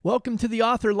Welcome to The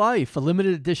Author Life, a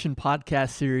limited edition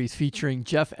podcast series featuring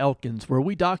Jeff Elkins, where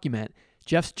we document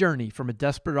Jeff's journey from a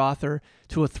desperate author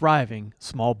to a thriving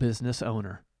small business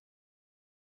owner.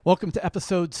 Welcome to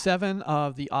episode 7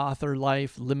 of the Author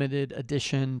Life limited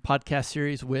edition podcast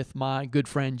series with my good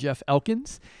friend Jeff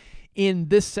Elkins. In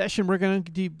this session, we're going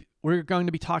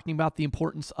to be talking about the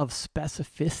importance of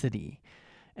specificity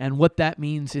and what that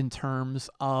means in terms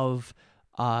of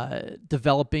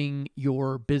developing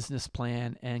your business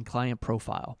plan and client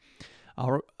profile.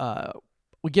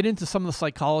 We get into some of the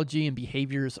psychology and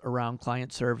behaviors around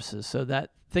client services, so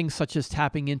that things such as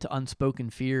tapping into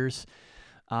unspoken fears.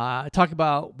 Talk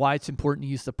about why it's important to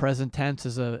use the present tense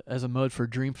as a mode for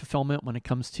dream fulfillment when it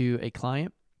comes to a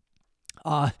client.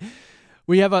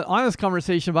 We have an honest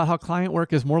conversation about how client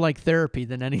work is more like therapy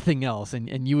than anything else,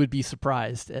 and you would be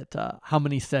surprised at how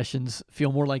many sessions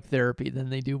feel more like therapy than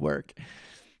they do work.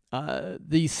 The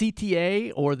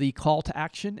CTA, or the call to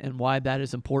action, and why that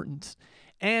is important.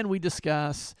 And we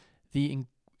discuss the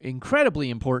incredibly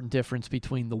important difference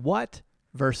between the what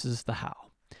versus the how.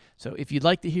 So if you'd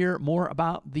like to hear more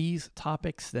about these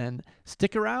topics, then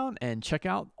stick around and check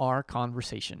out our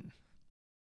conversation.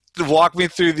 Walk me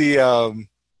through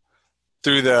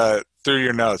through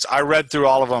your notes. I read through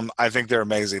all of them. I think they're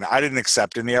amazing. I didn't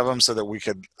accept any of them so that we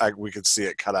could see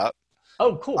it cut up.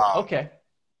 Oh, cool. Okay.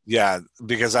 Yeah,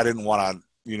 because I didn't want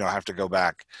to, have to go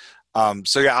back.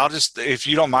 So yeah, I'll just, if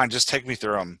you don't mind, just take me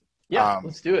through them. Yeah,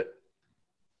 let's do it.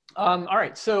 All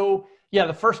right. So yeah,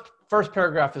 the first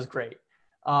paragraph is great.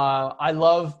 I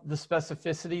love the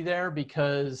specificity there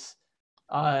because,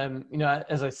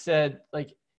 as I said,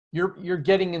 like you're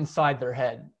getting inside their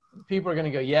head. People are going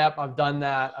to go, yep, I've done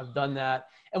that.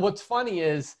 And what's funny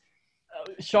is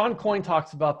Sean Coyne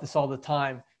talks about this all the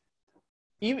time.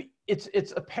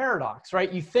 It's a paradox,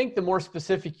 right? You think the more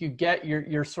specific you get,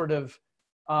 you're sort of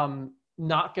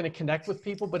not going to connect with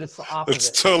people, but it's the opposite.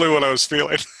 It's totally what I was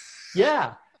feeling.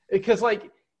 Yeah, because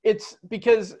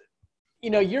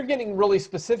you're getting really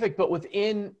specific, but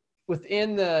within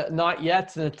the not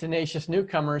yets and the tenacious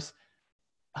newcomers,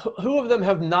 who of them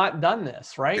have not done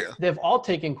this, right? Yeah. They've all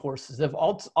taken courses. They've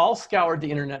all scoured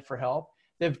the internet for help.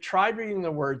 They've tried reading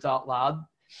the words out loud.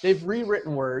 They've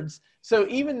rewritten words. So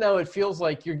even though it feels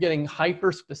like you're getting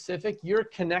hyper specific, you're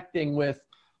connecting with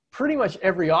pretty much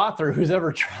every author who's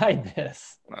ever tried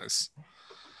this. Nice.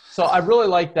 So I really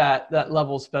like that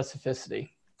level of specificity.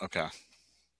 Okay.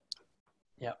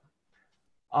 Yep.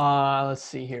 Let's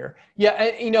see here. Yeah.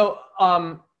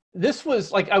 And, this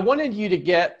was like, I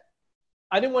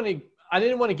didn't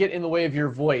want to get in the way of your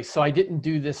voice. So I didn't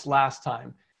do this last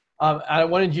time. I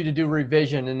wanted you to do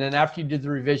revision. And then after you did the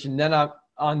revision, then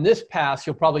on this pass,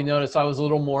 you'll probably notice I was a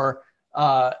little more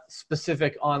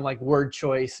specific on like word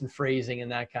choice and phrasing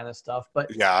and that kind of stuff.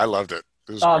 But yeah, I loved it.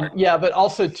 It was great. Yeah, but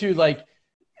also too, like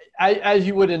as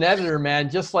you would an editor, man,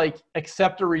 just like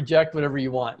accept or reject whatever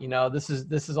you want. This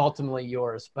is ultimately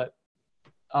yours. But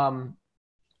all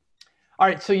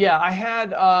right, so yeah, I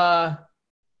had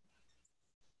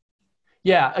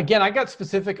again, I got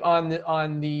specific on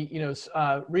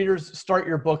the readers start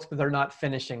your books, but they're not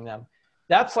finishing them.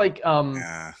 That's like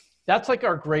that's like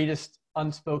our greatest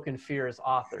unspoken fear as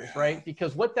authors, right?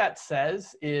 Because what that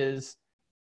says is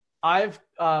I've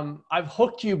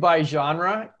hooked you by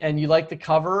genre and you like the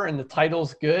cover and the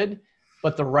title's good,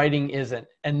 but the writing isn't.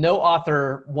 And no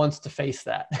author wants to face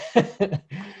that.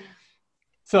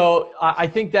 So I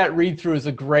think that read through is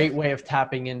a great way of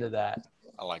tapping into that.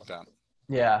 I like that.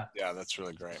 Yeah. Yeah, that's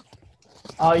really great.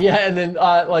 And then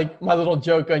like my little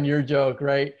joke on your joke,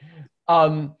 right?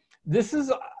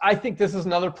 I think this is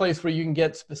another place where you can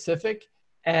get specific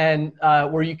and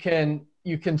where you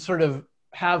can sort of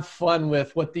have fun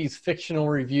with what these fictional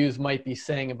reviews might be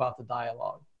saying about the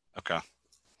dialogue. Okay.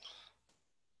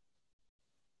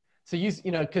 So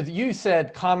because you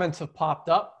said comments have popped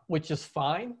up, which is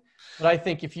fine. But I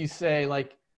think if you say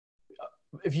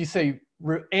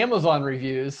Amazon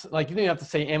reviews, like you don't have to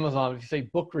say Amazon, if you say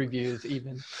book reviews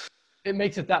even, it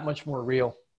makes it that much more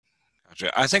real.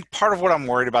 Gotcha. I think part of what I'm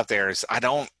worried about there is I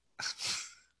don't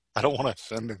want to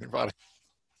offend anybody.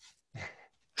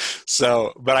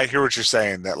 So, but I hear what you're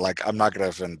saying that like, I'm not going to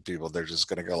offend people. They're just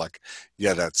going to go like,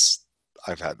 yeah,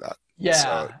 I've had that. Yeah.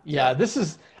 So, yeah. This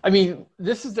is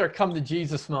their come to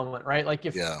Jesus moment, right? Like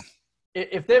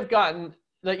if they've gotten,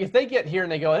 like if they get here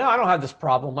and they go, no, I don't have this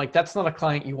problem. Like that's not a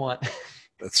client you want.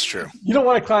 That's true. You don't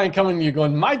want a client coming to you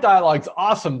going, my dialogue's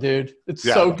awesome, dude. It's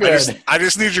so good. I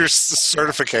just need your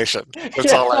certification.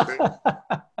 That's all I need.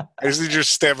 I just need your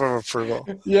stamp of approval.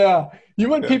 Yeah. You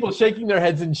want people shaking their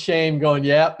heads in shame going,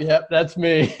 yep, that's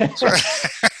me. That's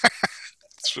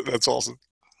awesome.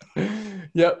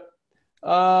 Yep.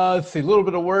 Let's see, a little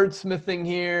bit of wordsmithing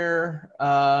here.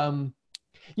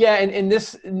 Yeah, and in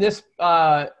this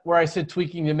where I said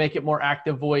tweaking to make it more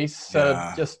active voice. So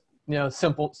Yeah. just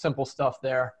simple stuff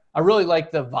there. I really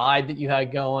like the vibe that you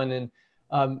had going, and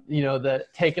the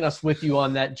taking us with you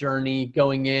on that journey,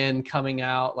 going in, coming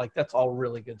out. Like that's all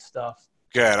really good stuff.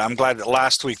 Good. I'm glad that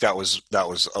last week that was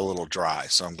a little dry,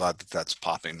 so I'm glad that that's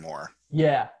popping more.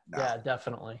 Yeah, now. yeah,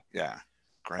 definitely. Yeah.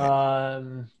 Great.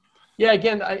 Yeah,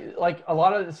 again, I like a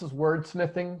lot of this is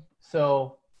wordsmithing,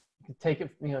 so you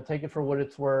can take it for what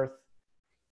it's worth.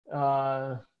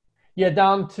 Yeah,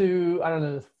 down to I don't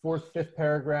know the fourth, fifth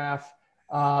paragraph.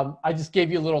 I just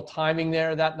gave you a little timing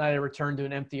there. That night I returned to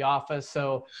an empty office,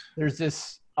 so there's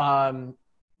this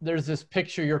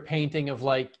picture you're painting of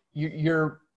like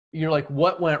you're like,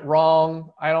 what went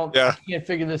wrong? I can't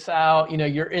figure this out.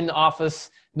 You're in the office,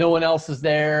 no one else is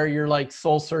there. You're like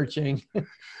soul searching.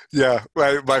 Yeah,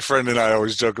 my friend and I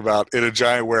always joke about in a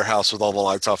giant warehouse with all the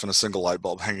lights off and a single light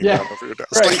bulb hanging down over your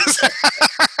desk. Right.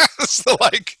 So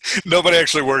like nobody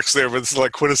actually works there, but it's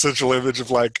like quintessential image of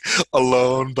like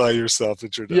alone by yourself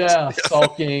at your desk. Yeah,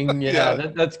 sulking.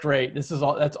 Yeah, that's great.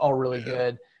 That's all really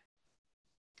good.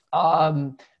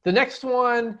 The next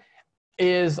one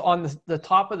is on the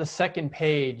top of the second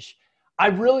page. I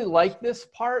really like this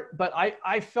part, but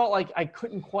I felt like I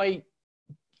couldn't quite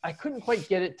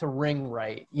get it to ring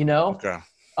right, Okay.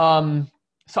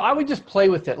 So I would just play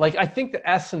with it. Like I think the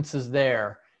essence is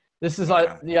there. This is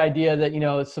the idea that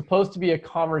it's supposed to be a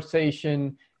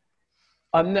conversation.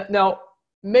 Now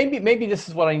maybe this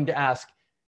is what I need to ask.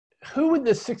 Who would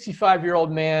this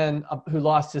 65-year-old man who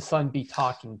lost his son be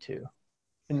talking to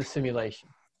in the simulation?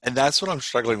 And that's what I'm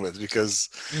struggling with because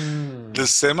the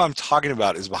sim I'm talking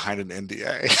about is behind an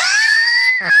NDA.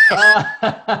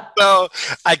 So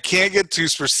I can't get too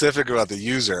specific about the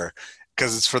user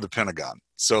because it's for the Pentagon.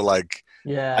 So like,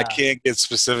 I can't get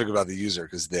specific about the user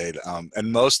because they'd,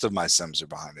 and most of my sims are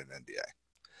behind an NDA.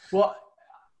 Well,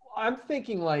 I'm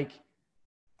thinking like,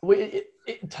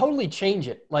 totally change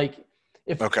it. Like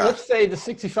let's say the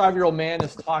 65-year-old man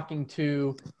is talking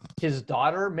to his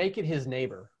daughter, make it his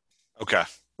neighbor. Okay.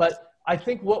 But I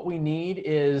think what we need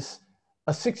is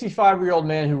a 65-year-old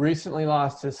man who recently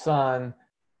lost his son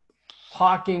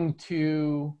talking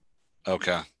to a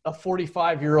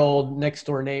 45-year-old next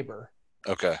door neighbor.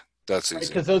 Okay. That's easy.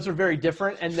 Because those are very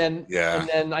different. And then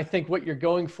I think what you're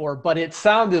going for, but it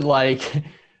sounded like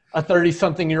a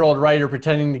 30-something-year-old writer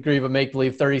pretending to grieve a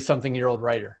make-believe 30-something-year-old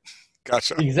writer.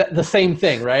 Gotcha. The same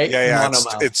thing, right? Yeah.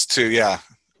 It's two. Yeah.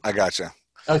 I gotcha.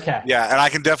 Okay. Yeah. And I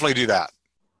can definitely do that.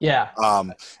 Yeah.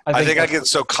 I think I get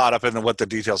so caught up in what the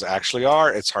details actually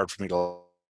are. It's hard for me to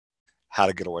how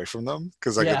to get away from them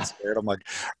because I get scared. I'm like,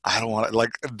 I don't want to,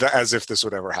 like, as if this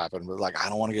would ever happen, but like, I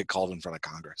don't want to get called in front of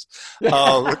Congress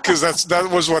because that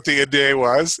was what the NDA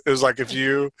was. It was like, if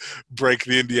you break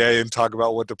the NDA and talk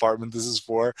about what department this is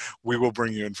for, we will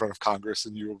bring you in front of Congress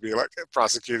and you will be like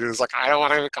prosecuted. It's like, I don't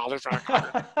want to get called in front of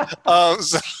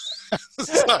Congress.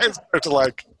 So I start to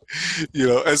like,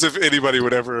 as if anybody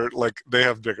would ever, like, they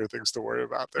have bigger things to worry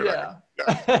about.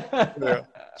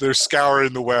 They're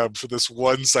scouring the web for this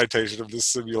one citation of this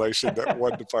simulation that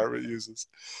one department uses.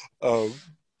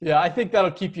 I think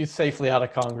that'll keep you safely out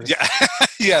of Congress.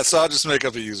 Yeah. So I'll just make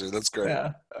up a user. That's great.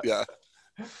 Yeah.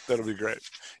 That'll be great.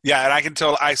 Yeah. And I can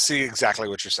tell, I see exactly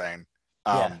what you're saying.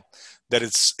 That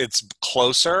it's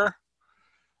closer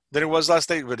than it was last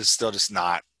night, but it's still just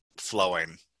not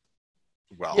flowing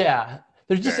well. Yeah.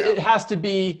 There's just, it has to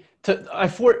be,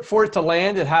 for it to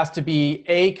land, it has to be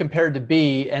A compared to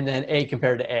B and then A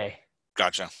compared to A.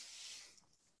 Gotcha.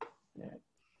 Yeah.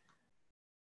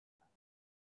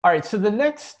 All right. So the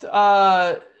next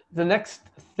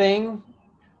thing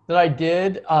that I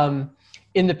did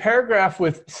in the paragraph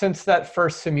since that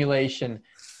first simulation,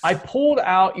 I pulled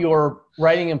out your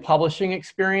writing and publishing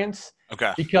experience.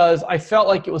 Okay. Because I felt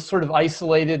like it was sort of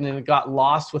isolated and it got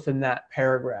lost within that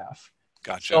paragraph.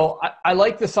 Gotcha. So I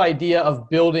like this idea of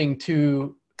building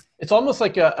to, it's almost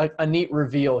like a neat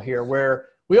reveal here where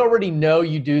we already know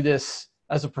you do this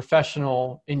as a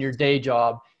professional in your day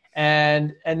job.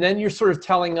 And then you're sort of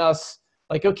telling us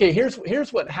like, okay,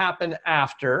 here's what happened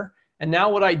after. And now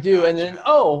what I do. And then,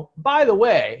 oh, by the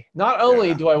way, not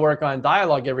only do I work on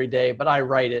dialogue every day, but I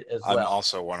write it as well. I'm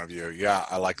also one of you. Yeah.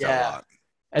 I like that a lot.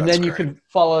 And then you can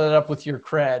follow that up with your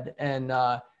cred and,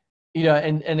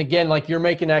 and again, like you're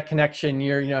making that connection,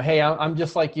 you're, hey, I'm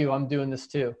just like you, I'm doing this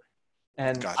too.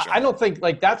 And I don't think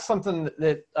like that's something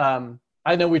that,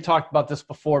 I know we talked about this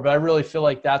before, but I really feel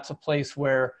like that's a place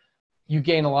where you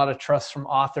gain a lot of trust from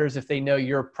authors if they know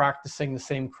you're practicing the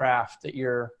same craft that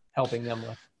you're helping them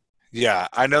with. Yeah.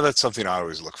 I know that's something I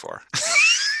always look for.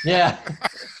 Yeah.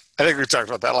 I think we talked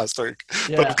about that last week.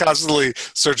 Yeah. But I'm constantly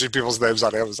searching people's names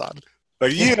on Amazon.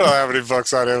 Like, you don't have any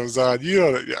books on Amazon. You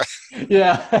don't. Yeah.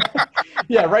 Yeah.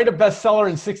 Yeah. Write a bestseller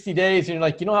in 60 days. And you're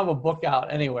like, you don't have a book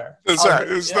out anywhere. That's right.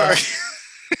 It's yeah.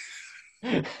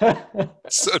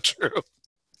 so true.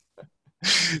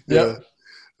 Yep. Yeah.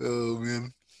 Oh,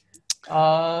 man.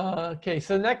 Okay.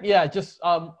 So next, yeah, just,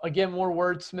 again, more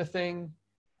wordsmithing.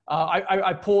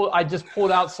 I just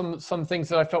pulled out some things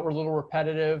that I felt were a little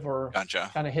repetitive or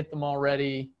Gotcha. kind of hit them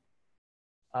already.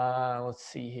 Let's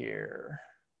see here.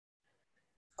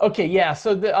 Okay, yeah.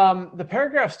 So the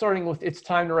paragraph starting with "It's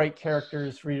time to write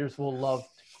characters readers will love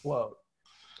to quote."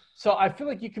 So I feel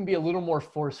like you can be a little more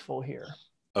forceful here.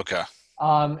 Okay.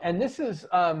 And this is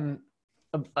a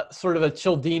sort of a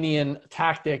Cialdinian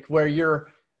tactic where you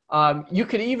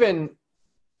could even.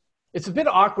 It's a bit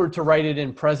awkward to write it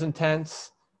in present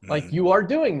tense. Like you are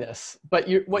doing this, but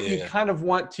you kind of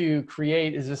want to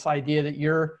create is this idea that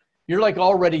you're like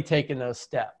already taking those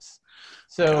steps.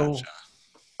 So,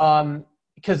 Gotcha.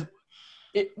 Because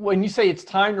when you say it's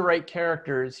time to write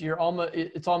characters,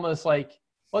 it's almost like,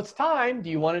 well, it's time. Do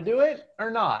you want to do it or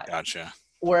not? Gotcha.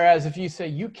 Whereas if you say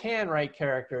you can write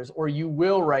characters or you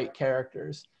will write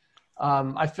characters,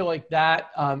 I feel like that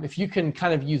if you can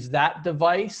kind of use that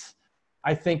device,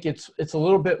 I think it's a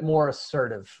little bit more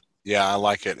assertive. Yeah, I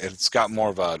like it. It's got more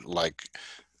of a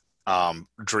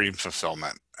dream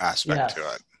fulfillment aspect to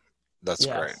it. That's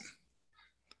great.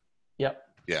 Yep.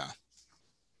 Yeah.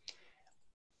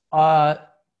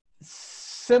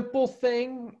 Simple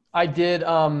thing I did.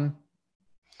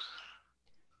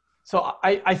 So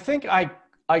I think I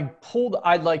pulled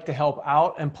 "I'd like to help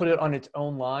out" and put it on its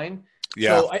own line.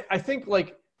 Yeah. So I think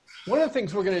like one of the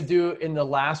things we're going to do in the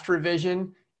last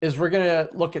revision is we're going to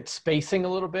look at spacing a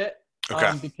little bit.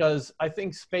 Okay. Because I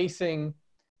think spacing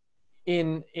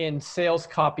in sales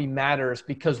copy matters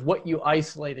because what you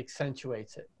isolate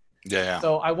accentuates it. Yeah.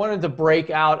 So I wanted to break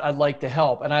out "I'd like to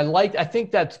help," and I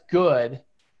think that's good.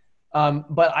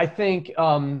 But I think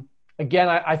again,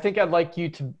 I think I'd like you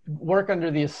to work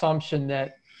under the assumption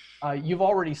that you've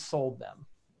already sold them.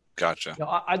 Gotcha. You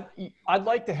know, I'd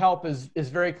like to help is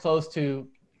very close to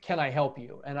 "can I help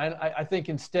you?" And I think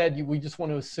instead we just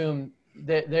want to assume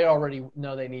they already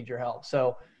know they need your help.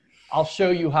 So I'll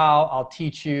show you how, I'll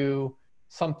teach you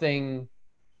something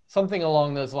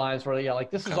along those lines where, yeah, like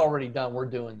this is already done. We're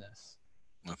doing this.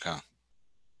 Okay.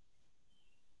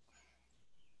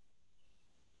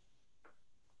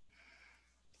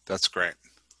 That's great.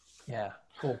 Yeah.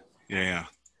 Cool. Yeah.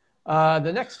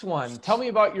 The next one, tell me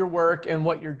about your work and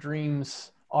what your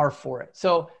dreams are for it.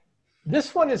 So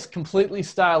this one is completely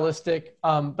stylistic.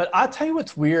 But I'll tell you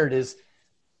what's weird is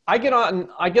I get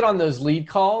on those lead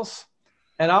calls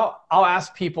and I'll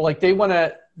ask people like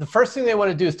the first thing they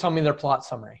want to do is tell me their plot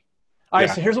summary. All right,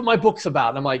 so here's what my book's about.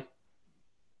 And I'm like,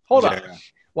 hold on,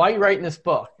 why are you writing this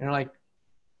book? And they're like,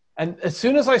 and as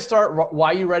soon as I start,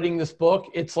 why are you writing this book?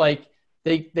 It's like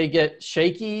they get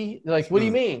shaky. They're like, what do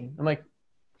you mean? I'm like,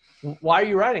 why are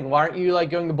you writing? Why aren't you like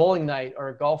going to bowling night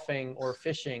or golfing or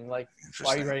fishing? Like,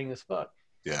 why are you writing this book?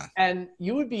 Yeah. And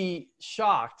you would be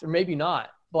shocked, or maybe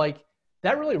not, like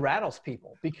that really rattles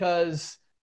people because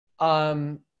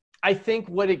I think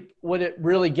what it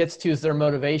really gets to is their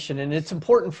motivation. And it's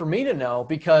important for me to know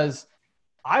because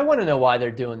I want to know why they're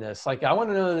doing this. Like, I want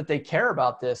to know that they care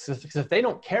about this because if they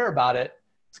don't care about it,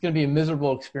 it's going to be a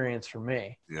miserable experience for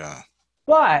me. Yeah.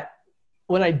 But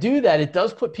when I do that, it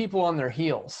does put people on their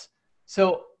heels.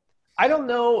 So I don't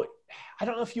know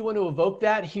if you want to evoke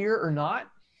that here or not.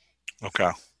 Okay.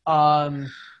 I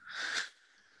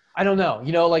don't know,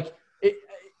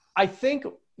 I think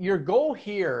your goal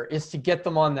here is to get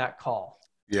them on that call.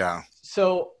 Yeah.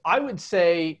 So I would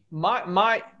say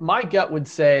my gut would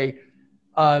say,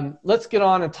 let's get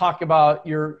on and talk about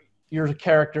your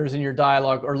characters and your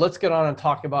dialogue, or let's get on and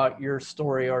talk about your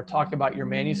story or talk about your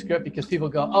manuscript, because people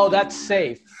go, oh, that's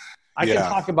safe. I can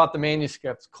talk about the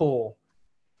manuscripts. Cool.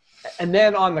 And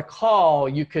then on the call,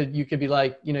 you could be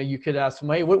like, you could ask them,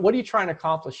 hey, what are you trying to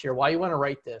accomplish here? Why you want to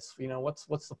write this?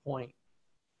 What's the point?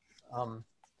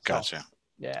 Gotcha.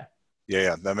 Yeah.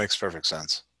 Yeah. That makes perfect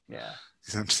sense. Yeah.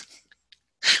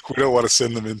 We don't want to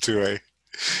send them into a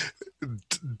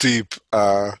deep,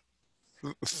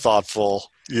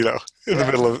 thoughtful, in the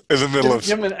middle of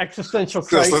give them an existential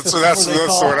crisis. That's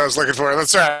the word I was looking for.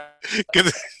 That's right.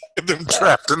 Get them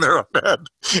trapped in their own head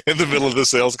in the middle of the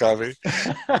sales copy.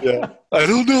 Yeah. I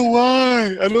don't know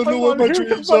why. I don't know what my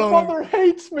dreams are. My mother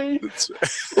hates me.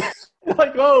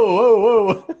 Like,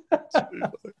 whoa.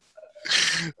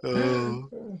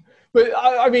 But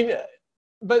I mean,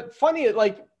 but funny,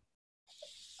 like,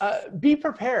 be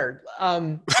prepared.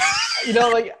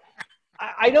 like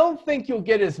I don't think you'll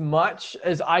get as much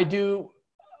as I do,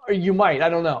 or you might, I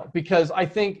don't know, because I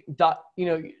think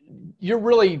you're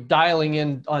really dialing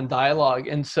in on dialogue,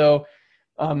 and so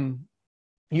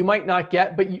you might not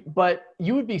get, but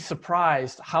you would be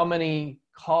surprised how many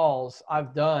calls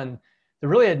I've done that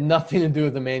really had nothing to do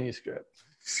with the manuscript.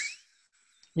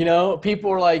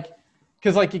 People are like,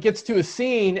 because like it gets to a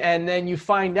scene and then you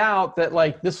find out that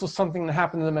like this was something that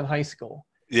happened to them in high school.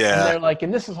 Yeah. And they're like,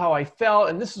 and this is how I felt,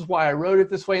 and this is why I wrote it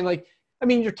this way. And like, I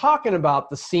mean, you're talking about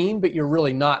the scene, but you're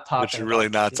really not talking. But you're really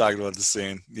not talking about the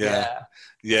scene. Yeah.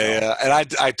 And I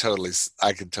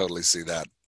can totally see that.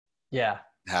 Yeah.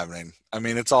 Happening. I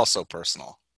mean, it's also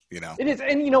personal. It is,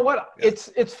 and you know what? Yeah.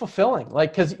 It's fulfilling,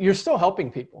 like, because you're still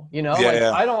helping people.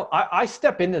 I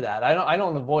step into that. I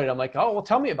don't avoid it. I'm like, oh well,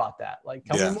 tell me about that. Like,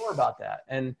 tell me more about that.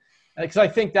 And because I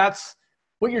think that's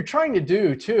what you're trying to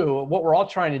do too. What we're all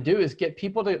trying to do is get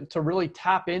people to really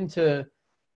tap into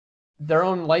their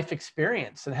own life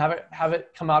experience and have it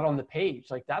come out on the page.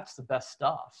 Like, that's the best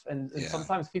stuff. And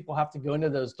sometimes people have to go into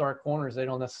those dark corners they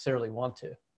don't necessarily want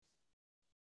to.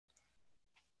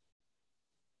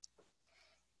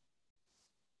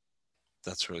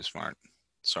 That's really smart.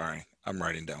 Sorry, I'm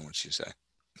writing down what you say.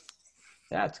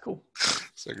 Yeah, it's cool.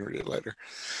 So I can read it later.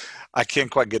 I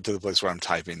can't quite get to the place where I'm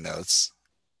typing notes.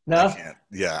 No? I can't.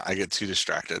 Yeah, I get too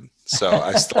distracted. So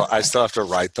I still have to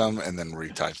write them and then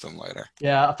retype them later.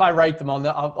 Yeah, if I write them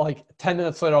I'll like 10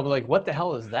 minutes later, I'll be like, what the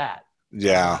hell is that?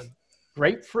 Yeah.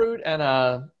 Grapefruit and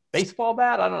a baseball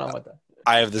bat? I don't know what that is.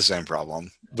 I have the same problem,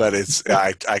 but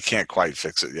I can't quite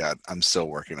fix it yet. I'm still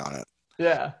working on it.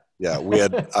 Yeah. Yeah,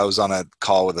 I was on a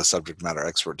call with a subject matter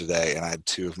expert today, and I had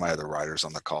two of my other writers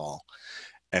on the call.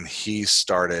 And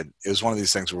it was one of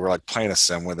these things where we're like playing a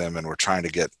sim with him, and we're trying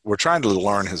to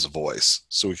learn his voice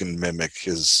so we can mimic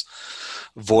his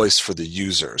voice for the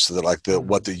user, so that like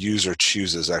what the user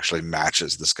chooses actually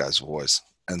matches this guy's voice.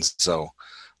 And so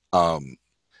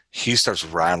he starts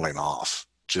rattling off,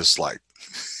 just like,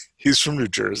 he's from New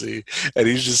Jersey, and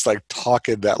he's just like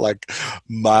talking that like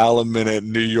mile a minute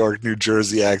New York, New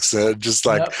Jersey accent, just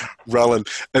like rolling.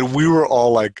 And we were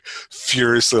all like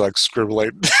furiously like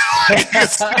scribbling.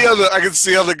 I can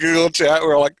see on the Google chat,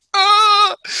 we're like,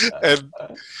 ah! And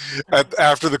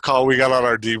after the call, we got on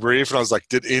our debrief, and I was like,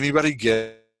 did anybody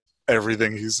get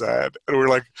everything he said? And we were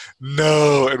like,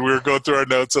 no. And we were going through our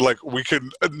notes, and like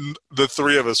the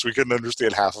three of us, we couldn't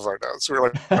understand half of our notes. We were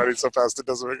like writing so fast it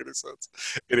doesn't make any sense.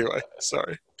 Anyway,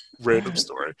 sorry, random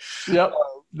story. Yep.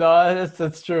 No,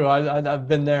 that's true. I've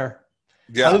been there.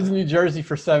 Yeah, I lived in New Jersey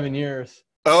for 7 years.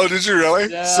 Oh, did you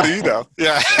really? Yeah. So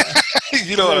yeah.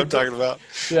 You know what I'm talking about.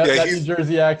 Yeah, that New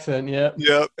Jersey accent. Yeah.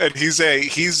 Yeah, and he's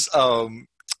the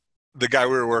guy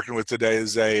we were working with today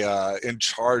is in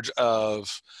charge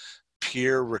of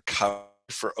peer recovery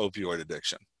for opioid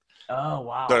addiction. Oh,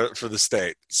 wow. For the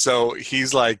state. So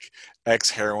he's like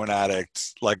ex-heroin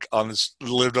addict, like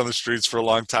lived on the streets for a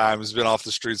long time, has been off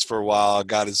the streets for a while,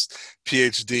 got his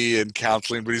PhD in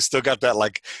counseling, but he's still got that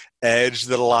like edge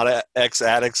that a lot of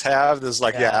ex-addicts have. There's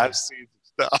like, I've seen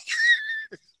stuff.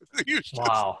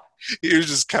 Wow. He was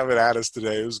just coming at us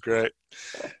today. It was great.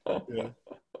 Yeah.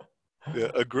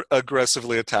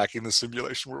 Aggressively attacking the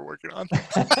simulation we're working on.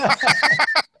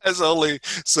 As only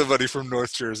somebody from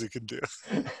North Jersey can do.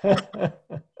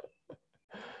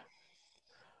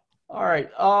 All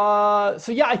right.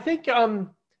 So yeah, I think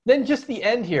then just the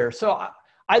end here. So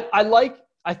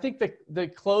I think the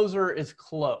closer is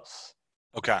close.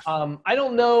 Okay. I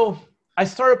don't know. I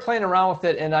started playing around with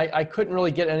it, and I couldn't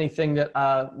really get anything that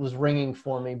was ringing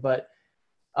for me, but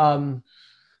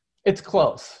it's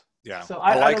close. Yeah. So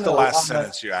I like the last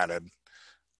sentence you added.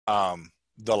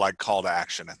 The like call to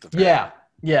action at the very end.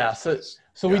 Yeah. So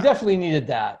we definitely needed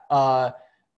that.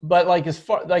 But like as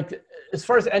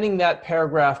far as ending that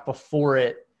paragraph before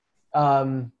it,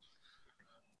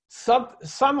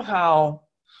 somehow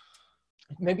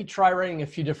maybe try writing a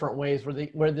few different ways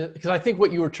because I think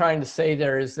what you were trying to say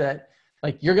there is that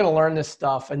like you're going to learn this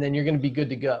stuff and then you're going to be good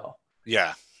to go.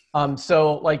 Yeah.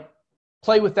 So like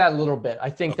play with that a little bit. I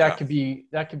think that could be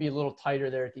a little tighter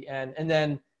there at the end. And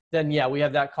then we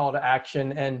have that call to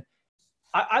action. And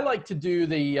I like to do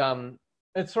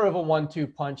it's sort of a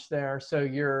 1-2 punch there. So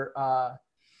you're,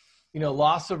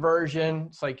 loss aversion.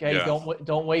 It's like, hey,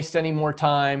 don't waste any more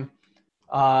time.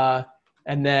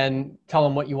 And then tell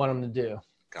them what you want them to do.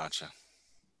 Gotcha.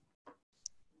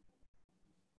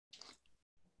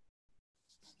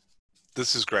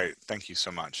 This is great. Thank you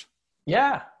so much.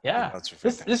 Yeah.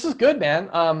 This is good, man.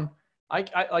 Like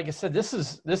I said, this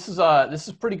is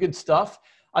pretty good stuff.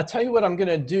 I'll tell you what I'm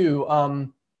gonna do.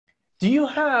 Do you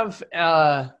have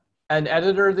an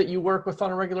editor that you work with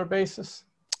on a regular basis?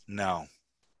 No.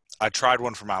 I tried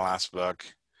one for my last book.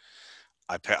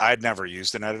 I'd never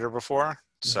used an editor before,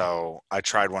 so I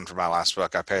tried one for my last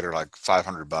book. I paid her like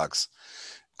 $500.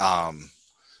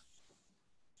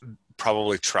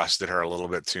 Probably trusted her a little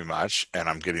bit too much, and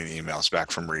I'm getting emails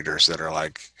back from readers that are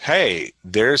like, "Hey,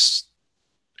 there's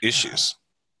issues."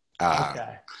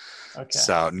 Okay.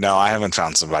 So no, I haven't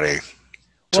found somebody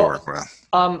to work with.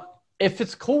 If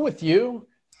it's cool with you,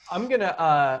 I'm gonna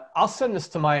I'll send this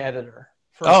to my editor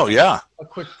for yeah, a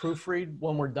quick proofread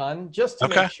when we're done, just to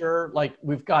make sure like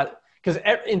we've got, because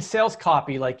in sales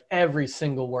copy, like every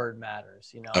single word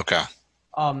matters, you know. Okay.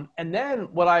 And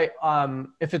then what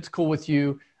if it's cool with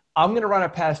you, I'm gonna run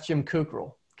it past Jim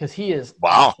Kukral, because he is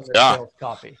awesome at sales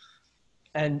copy.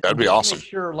 And that'd be awesome. Make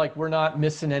sure like we're not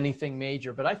missing anything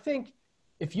major. But I think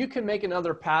if you can make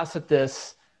another pass at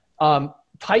this,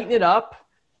 tighten it up.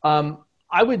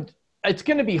 It's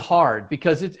going to be hard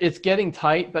because it's getting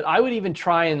tight, but I would even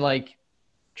try and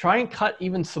cut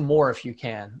even some more if you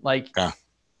can.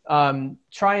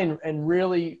 Try and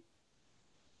really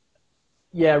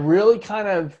kind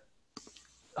of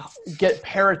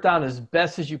pare it down as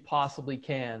best as you possibly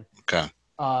can. Okay.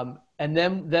 And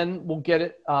then we'll get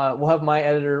it. We'll have my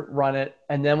editor run it,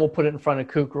 and then we'll put it in front of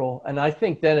Kukral. And I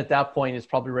think then at that point it's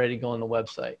probably ready to go on the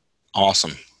website.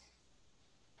 Awesome.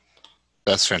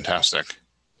 That's fantastic.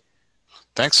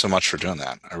 Thanks so much for doing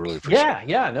that. I really appreciate it.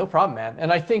 Yeah, no problem, man.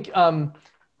 And I think, in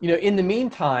the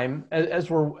meantime, as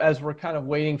we're kind of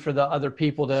waiting for the other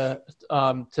people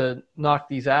to knock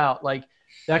these out, like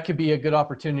that could be a good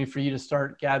opportunity for you to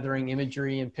start gathering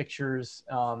imagery and pictures,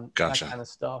 Gotcha. That kind of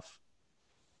stuff.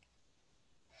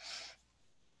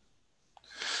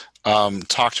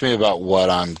 Talk to me about what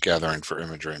I'm gathering for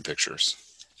imagery and pictures.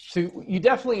 So you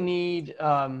definitely need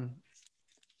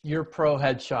your pro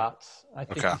headshots. I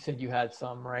think you said you had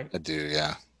some, right? I do,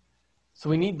 yeah. So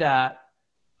we need that.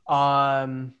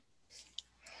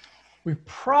 We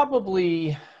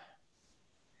probably,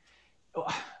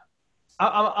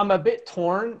 I'm a bit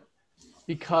torn,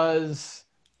 because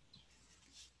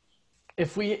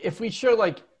if we show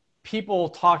like people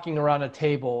talking around a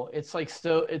table, it's like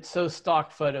it's so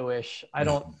stock photo-ish. I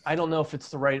don't know if it's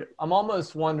the right. I'm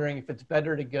almost wondering if it's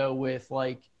better to go with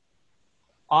like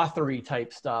authory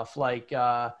type stuff, like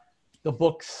the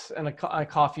books and a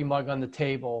coffee mug on the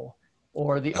table,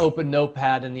 or the open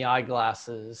notepad and the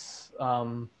eyeglasses.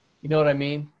 You know what I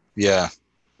mean? Yeah.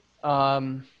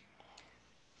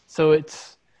 So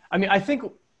I think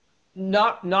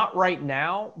not right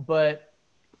now, but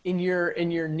in your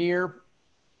near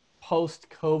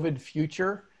post-COVID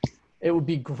future, it would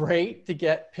be great to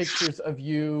get pictures of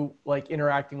you like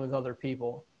interacting with other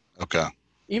people. Okay.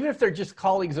 Even if they're just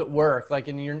colleagues at work, like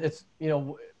it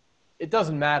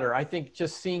doesn't matter. I think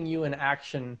just seeing you in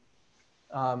action,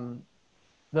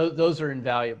 those are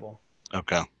invaluable.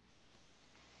 Okay.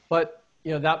 But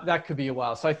that could be a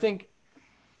while. So I think,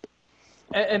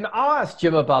 and I'll ask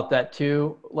Jim about that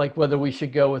too, like whether we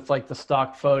should go with like the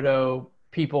stock photo,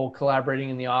 people collaborating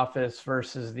in the office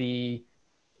versus the,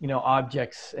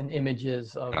 objects and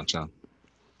images of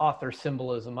author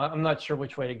symbolism. I'm not sure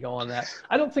which way to go on that.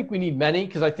 I don't think we need many,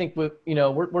 because I think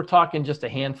we're talking just a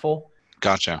handful.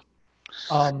 Gotcha.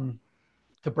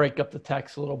 To break up the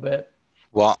text a little bit.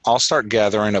 Well, I'll start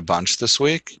gathering a bunch this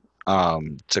week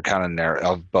to kind of narrow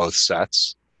of both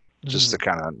sets, just to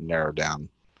kind of narrow down.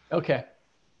 Okay.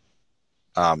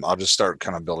 I'll just start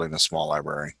kind of building a small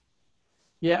library.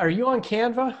 Yeah. Are you on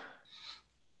Canva?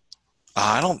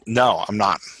 No, I'm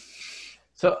not.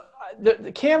 So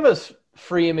the Canva's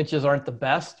free images aren't the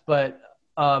best, but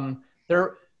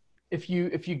if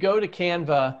you go to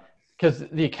Canva, because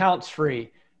the account's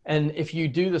free, and if you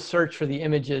do the search for the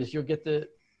images, you'll get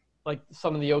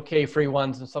some of the okay free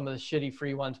ones and some of the shitty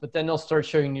free ones, but then they'll start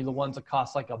showing you the ones that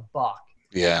cost like $1.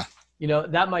 Yeah.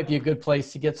 That might be a good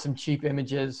place to get some cheap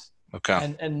images.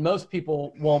 Okay. And most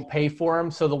people won't pay for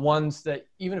them. So the ones that,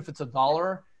 even if it's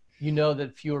 $1,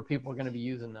 that fewer people are going to be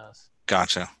using those.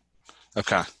 Gotcha.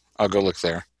 Okay. I'll go look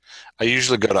there. I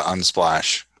usually go to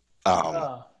Unsplash,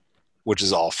 which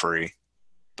is all free.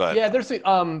 But yeah, there's a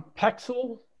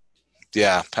Pexel.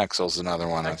 Yeah, Pexel's another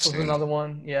one. Pexel's another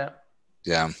one. Yeah.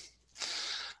 Yeah.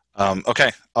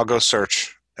 Okay. I'll go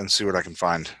search and see what I can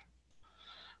find.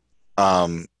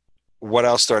 What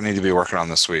else do I need to be working on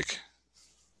this week?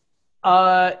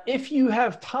 If you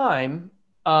have time,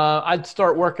 I'd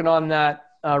start working on that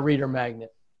reader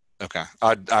magnet. Okay.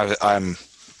 I'm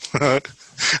I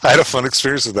had a fun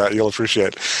experience with that. You'll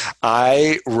appreciate.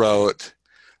 I wrote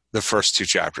the first 2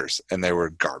 chapters and they were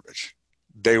garbage.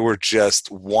 They were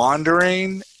just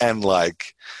wandering and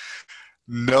like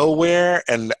nowhere.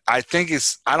 And I think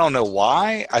I don't know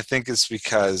why. I think it's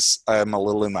because I'm a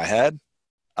little in my head.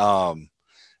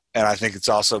 And I think it's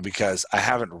also because I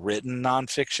haven't written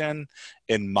nonfiction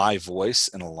in my voice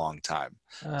in a long time.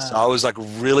 So I was like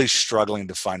really struggling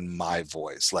to find my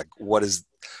voice. Like, what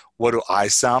do I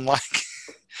sound like?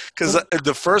 Because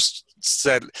the first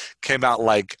set came out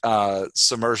like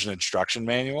Submersion Instruction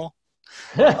Manual.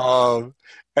 And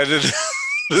then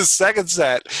the second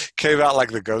set came out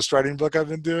like the ghostwriting book I've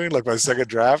been doing, like my second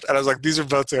draft. And I was like, these are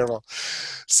both terrible.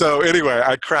 So anyway,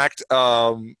 I cracked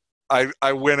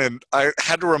I went and I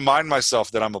had to remind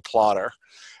myself that I'm a plotter.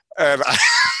 And I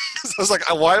was like,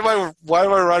 why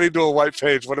am I writing to a white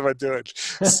page? What am I doing?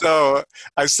 So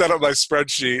I set up my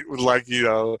spreadsheet with like,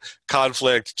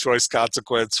 conflict, choice,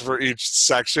 consequence for each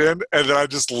section. And then I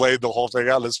just laid the whole thing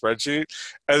out in the spreadsheet.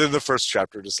 And then the first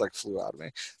chapter just like flew out of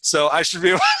me. So I should be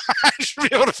able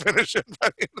to finish it by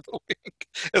the end of the week.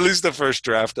 At least the first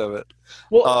draft of it.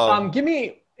 Well, give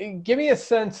me a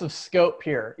sense of scope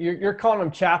here. You're calling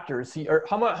them chapters.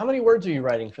 How many words are you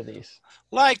writing for these?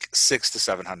 Like 600 to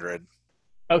 700.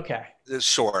 Okay. It's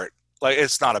short. Like,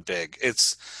 it's not a big.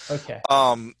 It's okay.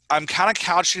 I'm kind of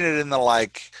couching it in the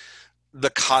like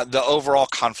the overall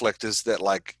conflict is that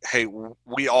like, hey,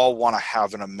 we all want to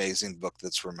have an amazing book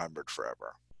that's remembered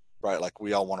forever, right? Like,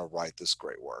 we all want to write this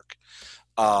great work.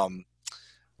 And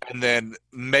then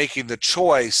making the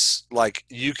choice, like,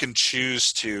 you can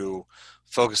choose to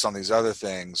focus on these other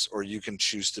things, or you can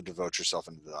choose to devote yourself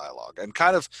into the dialogue, and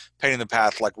kind of painting the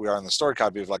path like we are in the story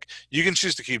copy of like, you can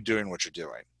choose to keep doing what you're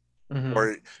doing,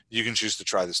 or you can choose to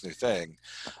try this new thing.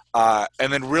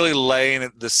 And then really laying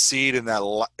the seed in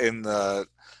the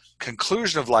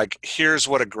conclusion of like, here's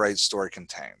what a great story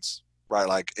contains, right?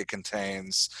 Like, it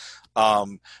contains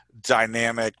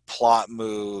dynamic plot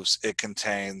moves. It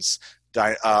contains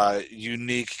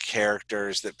unique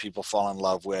characters that people fall in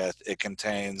love with. It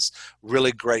contains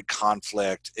really great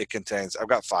conflict. It contains, I've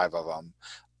got 5 of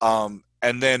them.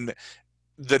 And then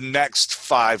the next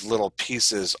 5 little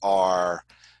pieces are,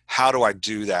 how do I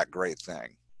do that great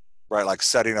thing? Right? Like,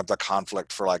 setting up the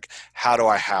conflict for like, how do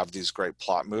I have these great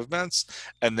plot movements?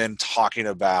 And then talking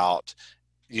about,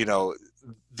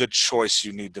 the choice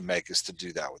you need to make is to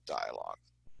do that with dialogue.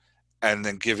 And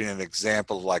then giving an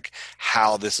example of like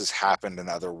how this has happened in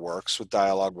other works with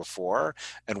dialogue before,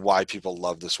 and why people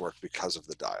love this work because of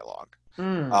the dialogue.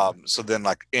 So then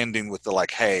like ending with the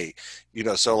like, hey,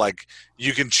 so like,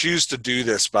 you can choose to do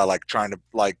this by like trying to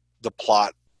like the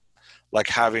plot, like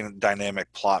having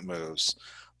dynamic plot moves.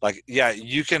 Like, yeah,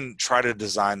 you can try to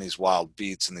design these wild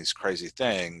beats and these crazy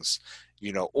things,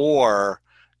 or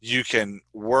you can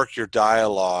work your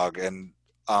dialogue and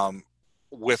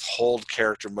withhold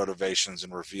character motivations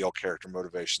and reveal character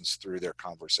motivations through their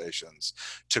conversations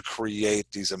to create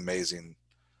these amazing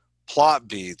plot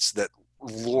beats that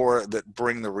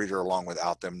bring the reader along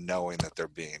without them knowing that they're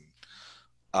being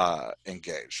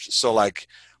engaged. So like,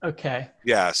 okay,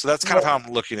 yeah, so that's kind of how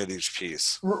I'm looking at each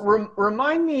piece.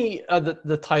 Remind me of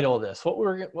the title of this. What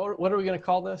are we going to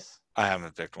call this? I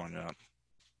haven't picked one yet.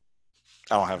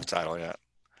 I don't have a title yet.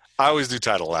 I always do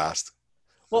title last.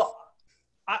 Well,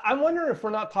 I'm wondering if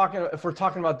we're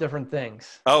talking about different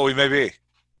things. Oh, we may be.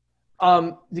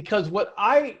 Because what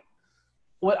I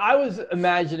was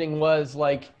imagining was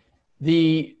like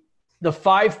the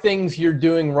 5 things you're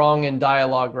doing wrong in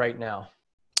dialogue right now.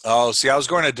 Oh, see, I was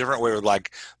going a different way with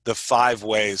like the 5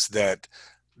 ways that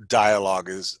dialogue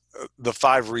is, the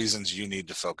 5 reasons you need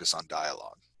to focus on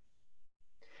dialogue.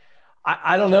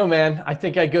 I don't know, man. I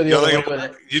think I'd go the other way with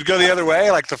it. You'd go the other way,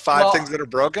 like the 5 things that are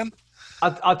broken?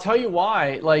 I'll tell you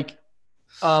why. Like,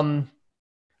 I mean,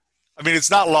 it's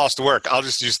not lost work. I'll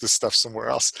just use this stuff somewhere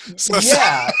else. So,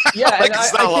 yeah. Like,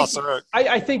 it's not lost work.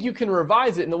 I think you can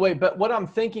revise it in the way, but what I'm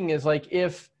thinking is like,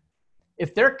 if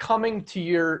they're coming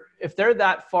to if they're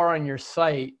that far on your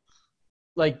site,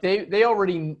 like they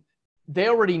already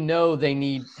know they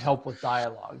need help with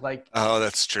dialogue. Like, oh,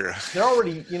 that's true. They're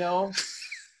already,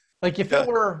 like if it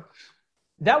were,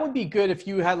 that would be good if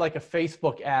you had like a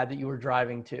Facebook ad that you were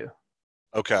driving to.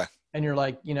 Okay. And you're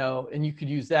like, and you could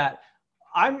use that.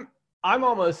 I'm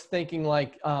almost thinking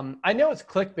like, I know it's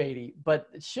clickbaity, but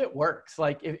shit works.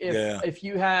 Like if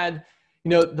you had,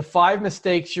 the 5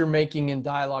 mistakes you're making in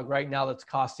dialogue right now that's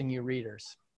costing you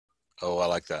readers. Oh, I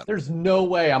like that. There's no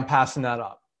way I'm passing that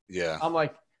up. Yeah. I'm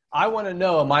like, I want to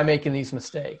know, am I making these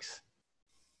mistakes?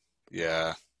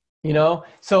 Yeah.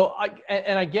 So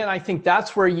again, I think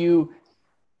that's where you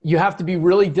have to be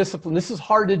really disciplined. This is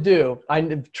hard to do.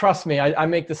 Trust me, I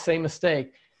make the same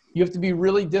mistake. You have to be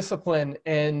really disciplined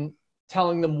and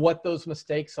telling them what those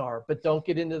mistakes are, but don't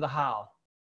get into the how.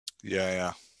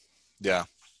 Yeah.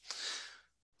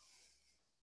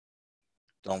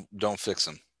 Don't fix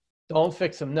them. Don't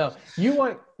fix them. No, you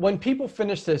want, when people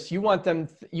finish this, you want them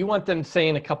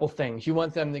saying a couple things. You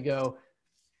want them to go,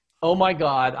 oh my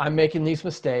God, I'm making these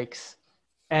mistakes,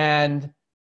 and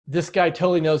this guy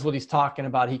totally knows what he's talking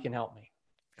about. He can help me.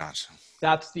 Gotcha.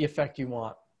 That's the effect you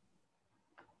want.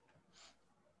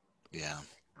 Yeah.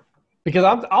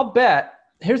 Because I'll bet,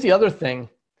 here's the other thing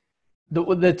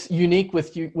that's unique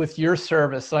with your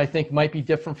service that I think might be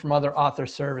different from other author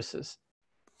services.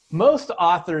 Most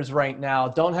authors right now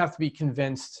don't have to be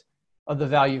convinced of the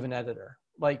value of an editor.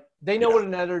 Like, they know what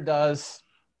an editor does.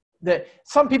 That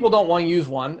some people don't want to use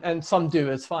one, and some do.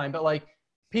 It's fine. But like,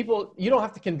 people, you don't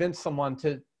have to convince someone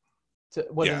to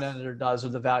what an editor does or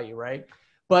the value, right?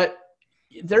 But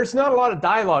there's not a lot of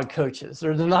dialogue coaches.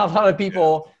 There's not a lot of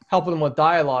people helping them with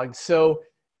dialogue. So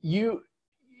you're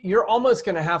almost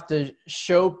going to have to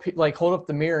hold up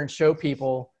the mirror and show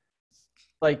people,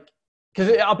 like,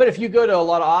 because I'll bet if you go to a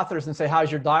lot of authors and say, how's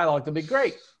your dialogue? They'll be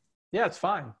great. Yeah, it's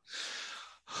fine.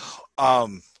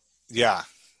 Yeah.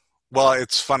 Well,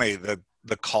 it's funny that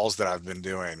the calls that I've been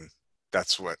doing,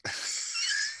 that's what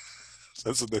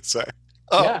they say.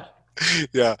 Oh,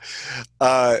 yeah.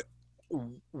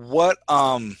 What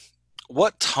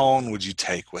tone would you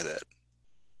take with it?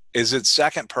 Is it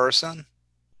second person?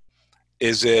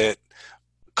 Is it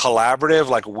collaborative,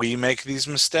 like we make these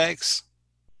mistakes?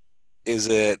 Is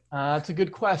it? That's a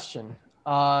good question.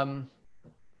 That's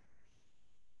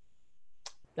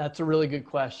a really good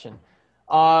question.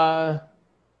 I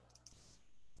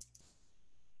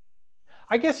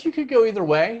guess you could go either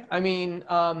way. I mean,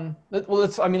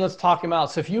 let's talk them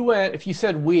out. So if you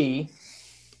said we,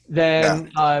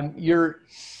 then you're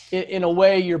in a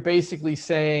way you're basically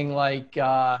saying, like,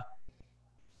 a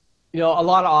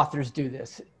lot of authors do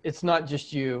this. It's not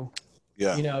just you.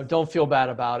 Yeah. Don't feel bad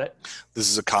about it. This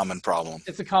is a common problem.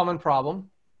 It's a common problem.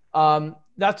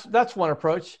 That's one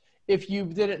approach. If you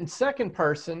did it in second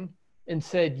person and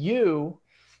said you,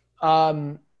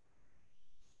 I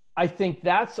think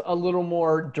that's a little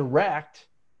more direct,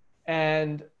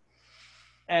 but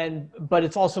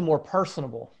it's also more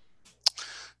personable.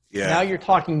 Yeah. Now you're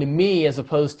talking to me as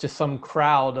opposed to some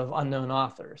crowd of unknown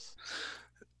authors.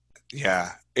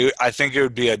 Yeah. I think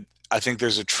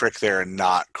there's a trick there in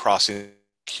not crossing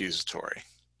accusatory.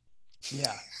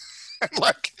 Yeah.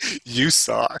 Like, you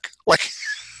suck. Like,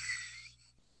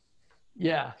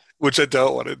 yeah. Which I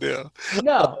don't want to do.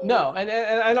 No. And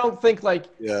I don't think, like,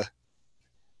 yeah.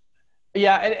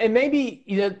 And maybe,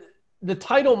 the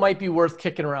title might be worth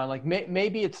kicking around. Like,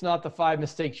 maybe it's not the 5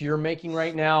 mistakes you're making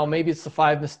right now. Maybe it's the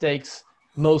 5 mistakes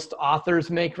most authors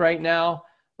make right now.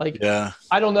 Like, yeah,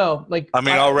 I don't know. Like, I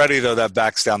mean, already though, that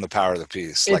backs down the power of the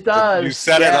piece. It does. You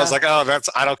said it. I was like, oh,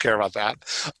 I don't care about that.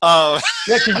 Yeah,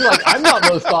 because you're like, I'm not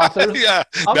most authors. Yeah.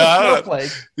 I'm a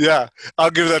snowflake. Yeah. I'll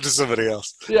give that to somebody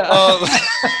else. Yeah.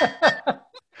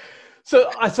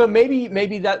 So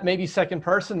maybe second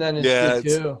person then is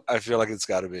good too. I feel like it's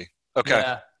got to be.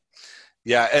 Okay.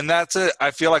 Yeah. And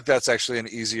I feel like that's actually an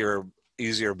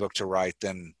easier book to write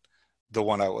than the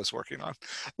one I was working on.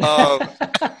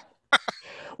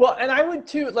 Well, and I would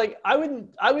too, like, I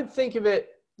would think of it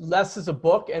less as a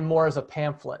book and more as a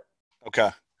pamphlet. Okay.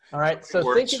 All right.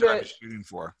 So think of it. Shooting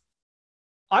for?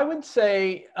 I would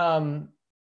say,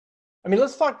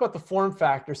 let's talk about the form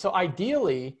factor. So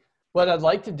ideally, what I'd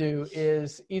like to do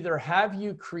is either have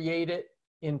you create it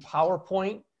in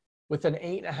PowerPoint with an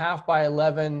 8.5 by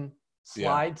 11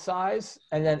 slide size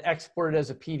and then export it as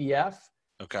a PDF.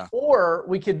 Okay. Or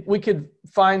we could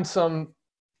find some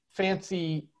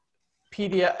fancy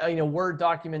PDF, Word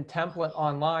document template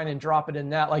online and drop it in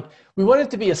that. Like, we want it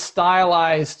to be a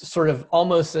stylized, sort of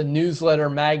almost a newsletter,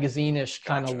 magazine-ish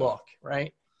kind of look,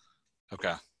 right?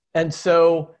 Okay. And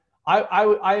so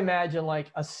I imagine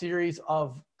like a series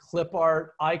of clip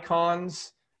art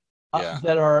icons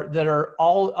that are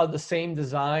all of the same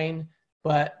design,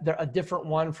 but they're a different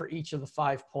one for each of the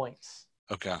 5 points.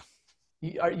 Okay.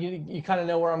 You kind of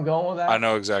know where I'm going with that? I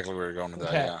know exactly where you're going with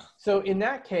that, yeah. So in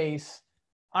that case,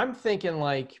 I'm thinking,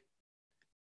 like,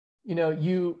 you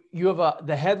have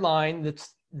the headline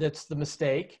that's the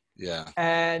mistake. Yeah.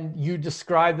 And you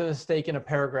describe the mistake in a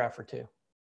paragraph or 2.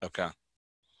 Okay.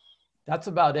 That's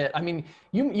about it. I mean,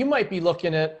 you might be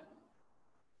looking at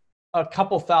a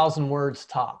couple thousand words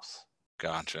tops.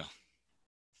 Gotcha.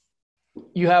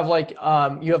 You have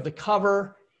you have the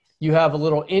cover, you have a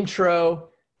little intro,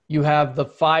 you have the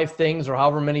 5 things or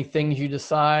however many things you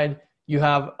decide. You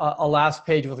have a last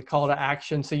page with a call to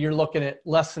action. So you're looking at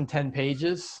less than 10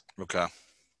 pages. Okay.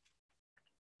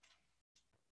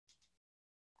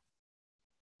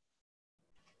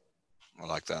 I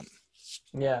like that.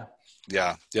 Yeah.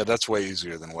 Yeah, that's way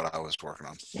easier than what I was working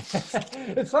on.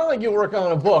 It's not like you're working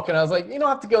on a book, and I was like, you don't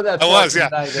have to go that far.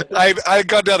 I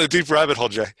got down a deep rabbit hole,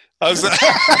 Jay. I was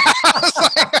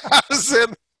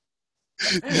in.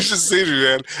 You should see me,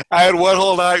 man. I had one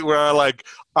whole night where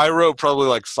I wrote probably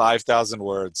like 5,000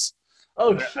 words.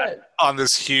 Oh shit! On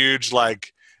this huge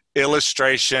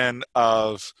illustration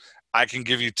of, I can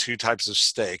give you 2 types of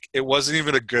steak. It wasn't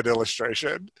even a good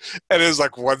illustration. And it was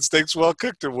like, one steak's well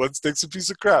cooked and one steak's a piece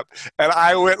of crap. And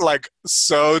I went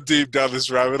so deep down this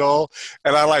rabbit hole.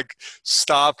 And I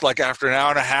stopped after an hour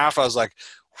and a half. I was like,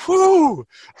 whoo,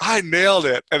 I nailed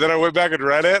it. And then I went back and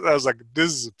read it. And I was like,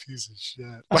 this is a piece of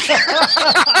shit.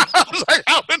 I was like,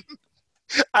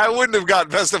 I wouldn't have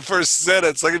gotten past the first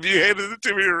sentence. If you handed it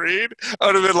to me to read, I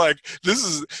would have been like, this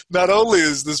is, not only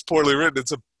is this poorly written,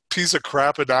 it's a piece of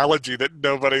crap analogy that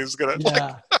nobody's gonna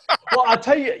Well, I'll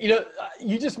tell you,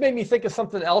 you just made me think of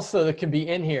something else though that can be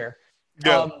in here.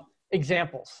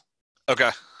 Examples. Okay.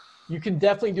 You can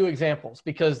definitely do examples,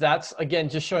 because that's, again,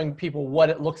 just showing people what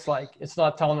it looks like. It's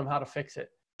not telling them how to fix it.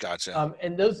 Gotcha.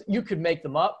 And those, you could make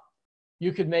them up.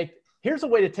 Here's a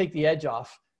way to take the edge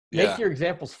off. Make your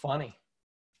examples funny.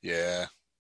 Yeah.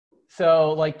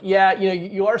 So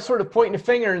you are sort of pointing a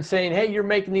finger and saying, hey, you're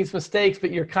making these mistakes,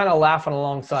 but you're kind of laughing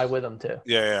alongside with them too.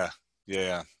 Yeah.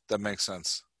 That makes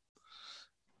sense.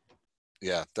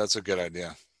 Yeah, that's a good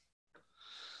idea.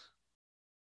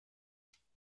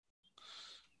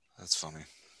 That's funny.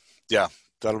 Yeah,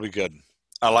 that'll be good.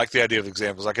 I like the idea of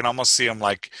examples. I can almost see them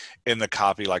in the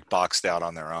copy, boxed out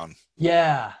on their own.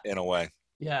 Yeah. In a way.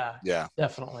 Yeah. Yeah.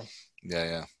 Definitely.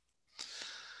 Yeah.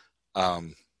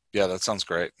 Yeah, that sounds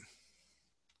great.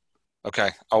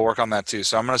 Okay, I'll work on that too.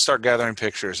 So I'm going to start gathering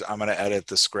pictures. I'm going to edit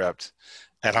the script,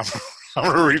 and I'm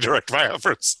going to redirect my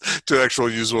efforts to actual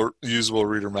usable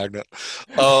reader magnet.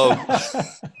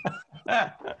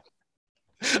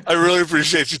 I really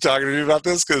appreciate you talking to me about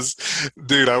this, because,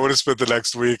 dude, I would have spent the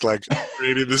next week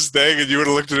creating this thing, and you would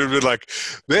have looked at it and been like,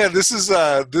 "Man, this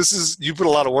is you put a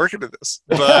lot of work into this."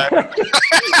 But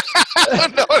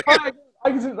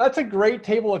that's a great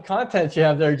table of contents you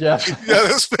have there, Jeff. Yeah,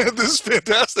 this is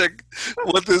fantastic.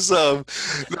 What this no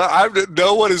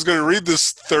one is going to read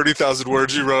this 30,000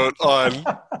 words you wrote on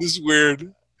this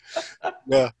weird.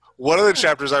 Yeah, one of the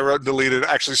chapters I wrote and deleted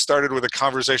actually started with a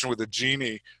conversation with a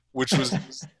genie, which was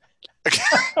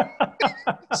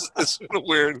it's been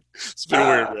weird,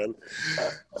 man.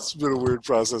 It's been a weird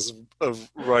process of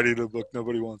writing a book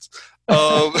nobody wants.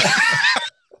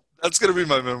 That's going to be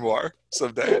my memoir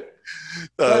someday.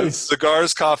 Nice.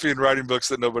 Cigars, coffee, and writing books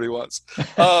that nobody wants.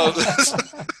 All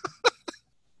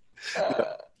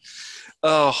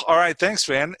right. Thanks,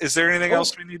 man. Is there anything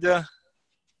else we need to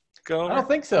go over? I don't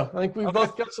think so. I think we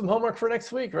both got some homework for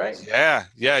next week, right? Yeah.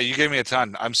 You gave me a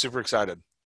ton. I'm super excited.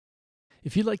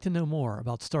 If you'd like to know more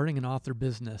about starting an author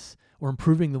business or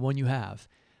improving the one you have,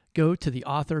 go to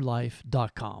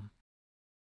theauthorlife.com.